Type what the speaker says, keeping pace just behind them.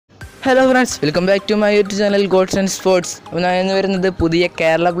Hello friends, welcome back to my YouTube channel godson sports. ഞാൻ ഇന്ന് വരുന്നത് പുതിയ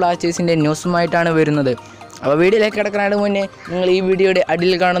കേരള ബ്ലാസ്റ്റേഴ്സിൻ്റെ ന്യൂസുമായിട്ടാണ് വരുന്നത്. അപ്പോൾ വീഡിയോയിലേക്ക് കിടക്കുന്നതിന് മുന്നേ നിങ്ങൾ ഈ വീഡിയോയുടെ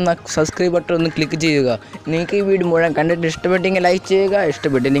അടിയിൽ കാണുന്ന സബ്സ്ക്രൈബ് ബട്ടൺ ഒന്ന് ക്ലിക്ക് ചെയ്യുക. നിങ്ങൾക്ക് ഈ വീഡിയോ മുഴുവൻ കണ്ടിട്ട് ഇഷ്ടപ്പെട്ടെങ്കിൽ ലൈക്ക് ചെയ്യുക,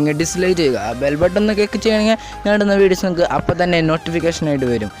 ഇഷ്ടപ്പെട്ടില്ലെങ്കിൽ ഡിസ്ലൈക്ക് ചെയ്യുക. ആ ബെൽ ബട്ടൺ ഒന്ന് ക്ലിക്ക് ചെയ്യണമെങ്കിൽ ഞാൻ ഇടുന്ന വീഡിയോസ് നിങ്ങൾക്ക് അപ്പോൾ തന്നെ നോട്ടിഫിക്കേഷനായിട്ട്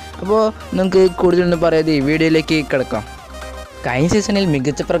വരും. അപ്പോൾ നിങ്ങൾക്ക് കൂടുതലൊന്നും പറയാതെ ഈ വീഡിയോയിലേക്ക് കിടക്കാം. കഴിഞ്ഞ സീസണിൽ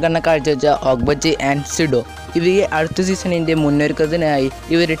മികച്ച പ്രകടനം കാഴ്ചവെച്ച ഓഗ്ബച്ചി ആൻഡ് സിഡോ ഇവയെ അടുത്ത സീസണിൻ്റെ മുന്നൊരുക്കത്തിനായി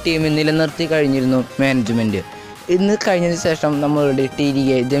ഇവരുടെ ടീമിൽ നിലനിർത്തി കഴിഞ്ഞിരുന്നു മാനേജ്മെൻറ്റ്. ഇന്ന് കഴിഞ്ഞതിന് ശേഷം നമ്മളുടെ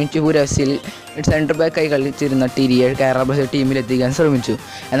ടിരിയെ ജംഷഡ്പൂർ എഫ്സിയിൽ സെൻറ്റർ ബാക്കായി കളിച്ചിരുന്ന ടിരിയെ കേരള ബ്ലാസ്റ്റേഴ്സ് ടീമിലെത്തിക്കാൻ ശ്രമിച്ചു.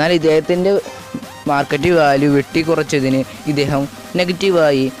 എന്നാൽ ഇദ്ദേഹത്തിൻ്റെ മാർക്കറ്റ് വാല്യൂ വെട്ടിക്കുറച്ചതിന് ഇദ്ദേഹം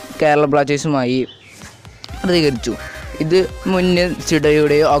നെഗറ്റീവായി കേരള ബ്ലാസ്റ്റേഴ്സുമായി പ്രതികരിച്ചു. ഇത് മുന്നേ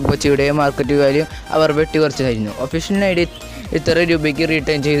സിഡോയുടെയോ ഓഗ്ബച്ചിയുടെയോ മാർക്കറ്റ് വാല്യൂ അവർ വെട്ടിക്കുറച്ചായിരുന്നു. ഒഫീഷ്യലിനായിട്ട് ഇത്ര രൂപയ്ക്ക്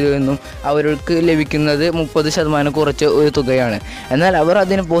റിട്ടേൺ ചെയ്തുവെന്നും അവർക്ക് ലഭിക്കുന്നത് 30% കുറച്ച് ഒരു തുകയാണ്. എന്നാൽ അവർ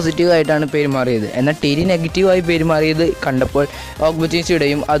അതിന് പോസിറ്റീവായിട്ടാണ് പെരുമാറിയത്. എന്നാൽ ടിരി നെഗറ്റീവായി പെരുമാറിയത് കണ്ടപ്പോൾ ഓഗ്ബച്ചിയും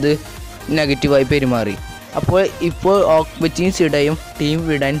സിഡയും അത് നെഗറ്റീവായി പെരുമാറി. ഇപ്പോൾ ഓഗ്ബച്ചിയും സിഡയും ടീം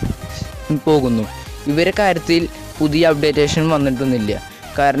വിടാൻ പോകുന്നു. ഇവരുടെ കാര്യത്തിൽ പുതിയ അപ്ഡേറ്റേഷൻ വന്നിട്ടൊന്നുമില്ല.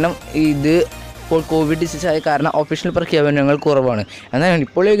 കാരണം ഇത് ഇപ്പോൾ കോവിഡ് ഡിസീസ് ആയ കാരണം ഒഫീഷ്യൽ പ്രഖ്യാപനങ്ങൾ കുറവാണ്. എന്നാൽ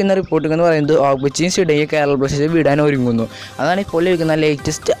ഇപ്പോൾ ലഭിക്കുന്ന റിപ്പോർട്ടുകൾ എന്ന് പറയുന്നത് ഓഗ്ബച്ചിയും സിഡയും കേരള ബ്ലാസ്റ്റേഴ്സ് വിടാൻ ഒരുങ്ങുന്നു. അതാണ് ഇപ്പോൾ ലഭിക്കുന്ന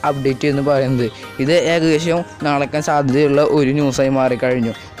ലേറ്റസ്റ്റ് അപ്ഡേറ്റ് എന്ന് പറയുന്നത്. ഇത് ഏകദേശം നടക്കാൻ സാധ്യതയുള്ള ഒരു ന്യൂസായി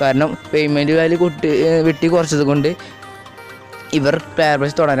മാറിക്കഴിഞ്ഞു. കാരണം പേയ്മെൻറ്റ് വാല്യൂ വെട്ടി കുറച്ചത് കൊണ്ട് ഇവർ കേരള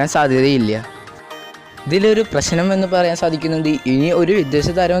ബ്ലാസ്റ്റേഴ്സ് തുടരാൻ സാധ്യതയില്ല. ഇതിലൊരു പ്രശ്നം എന്ന് പറയാൻ സാധിക്കുന്നത് ഇനി ഒരു വിദേശ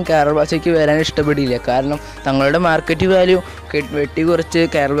താരവും കേരള ബ്ലാസ്റ്റേഴ്സിലേക്ക് വരാൻ ഇഷ്ടപ്പെടില്ല. കാരണം തങ്ങളുടെ മാർക്കറ്റ് വാല്യൂ വെട്ടിക്കുറച്ച്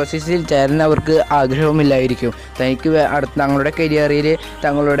കേരള ബ്ലാസ്റ്റേഴ്സിൽ ചേരാൻ അവർക്ക് ആഗ്രഹമില്ലായിരിക്കും. തനിക്ക് തങ്ങളുടെ കരിയറിൽ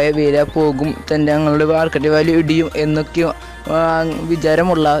തങ്ങളുടെ വില പോകും, തങ്ങളുടെ മാർക്കറ്റ് വാല്യൂ ഇടിയും എന്നൊക്കെ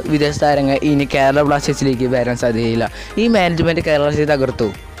വിചാരമുള്ള വിദേശ താരങ്ങൾ ഇനി കേരള ബ്ലാസ്റ്റേഴ്സിലേക്ക് വരാൻ സാധ്യതയില്ല. ഈ മാനേജ്മെൻറ്റ് കേരള ബ്ലാസ്റ്റേഴ്സ്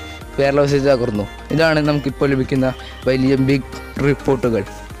തകർന്നു. ഇതാണ് നമുക്കിപ്പോൾ ലഭിക്കുന്ന വലിയ ബിഗ് റിപ്പോർട്ടുകൾ.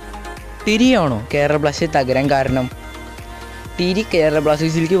 ടിരിയാണോ കേരള ബ്ലാസ്റ്റേഴ്സ് തകരാൻ കാരണം? ടിരി കേരള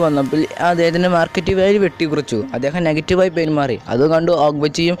ബ്ലാസ്റ്റേഴ്സിലേക്ക് വന്നപ്പോൾ അദ്ദേഹത്തിൻ്റെ മാർക്കറ്റ് വാല്യൂ വെട്ടിക്കുറച്ചു. അദ്ദേഹം നെഗറ്റീവായി പെരുമാറി. അത് കണ്ടു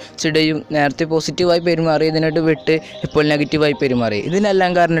ഓഗ്ബച്ചിയും സിഡയും നേരത്തെ പോസിറ്റീവായി പെരുമാറിയതിനായിട്ട് വിട്ട് ഇപ്പോൾ നെഗറ്റീവായി പെരുമാറി. ഇതിനെല്ലാം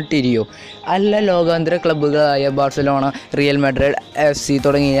കാരണം ടിരിയോ അല്ല, ലോകാന്തര ക്ലബ്ബുകളായ ബാർസലോണ, റിയൽ മാഡ്രിഡ്, FC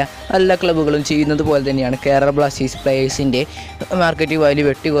തുടങ്ങിയ എല്ലാ ക്ലബ്ബുകളും ചെയ്യുന്നത് പോലെ തന്നെയാണ് കേരള ബ്ലാസ്റ്റേഴ്സ് പ്ലേയേഴ്സിൻ്റെ മാർക്കറ്റ് വാല്യൂ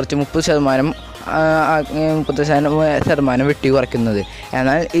വെട്ടിക്കുറച്ച് 30% വെട്ടി കുറയ്ക്കുന്നത്.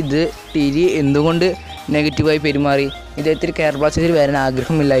 എന്നാൽ ഇത് ടിരി എന്തുകൊണ്ട് നെഗറ്റീവായി പെരുമാറി? ഇദ്ദേഹത്തിന് കേരള ബ്ലാസ്റ്റേഴ്സിൽ വരാൻ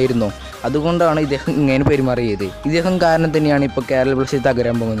ആഗ്രഹമില്ലായിരുന്നു. അതുകൊണ്ടാണ് ഇദ്ദേഹം ഇങ്ങനെ പെരുമാറിയത്. ഇദ്ദേഹം കാരണം തന്നെയാണ് ഇപ്പോൾ കേരള ബ്ലാസ്റ്റേഴ്സ്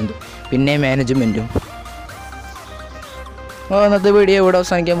തകരാൻ പോകുന്നത്. പിന്നെ മാനേജ്മെൻറ്റും. ഇന്നത്തെ വീഡിയോ ഇവിടെ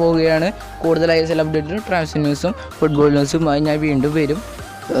അവസാനിക്കാൻ പോവുകയാണ്. കൂടുതൽ ISL അപ്ഡേറ്റും ട്രാൻസ്ഫർ ന്യൂസും ഫുട്ബോൾ ന്യൂസുമായി ഞാൻ വീണ്ടും വരും.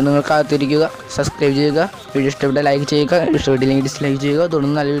 നിങ്ങൾ കാത്തിരിക്കുക, സബ്സ്ക്രൈബ് ചെയ്യുക, വീഡിയോ ഇഷ്ടപ്പെട്ട ലൈക്ക് ചെയ്യുക, ഇഷ്ടപ്പെട്ടില്ലെങ്കിൽ ഡിസ്ലൈക്ക് ചെയ്യുക.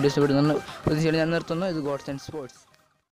 തുടർന്ന് നല്ല വീഡിയോസ് ഇടുന്ന പ്രതീക്ഷയോടെ ഞാൻ നിർത്തുന്നു. ഇത് ഗോഡ്സൺ സ്പോർട്സ്.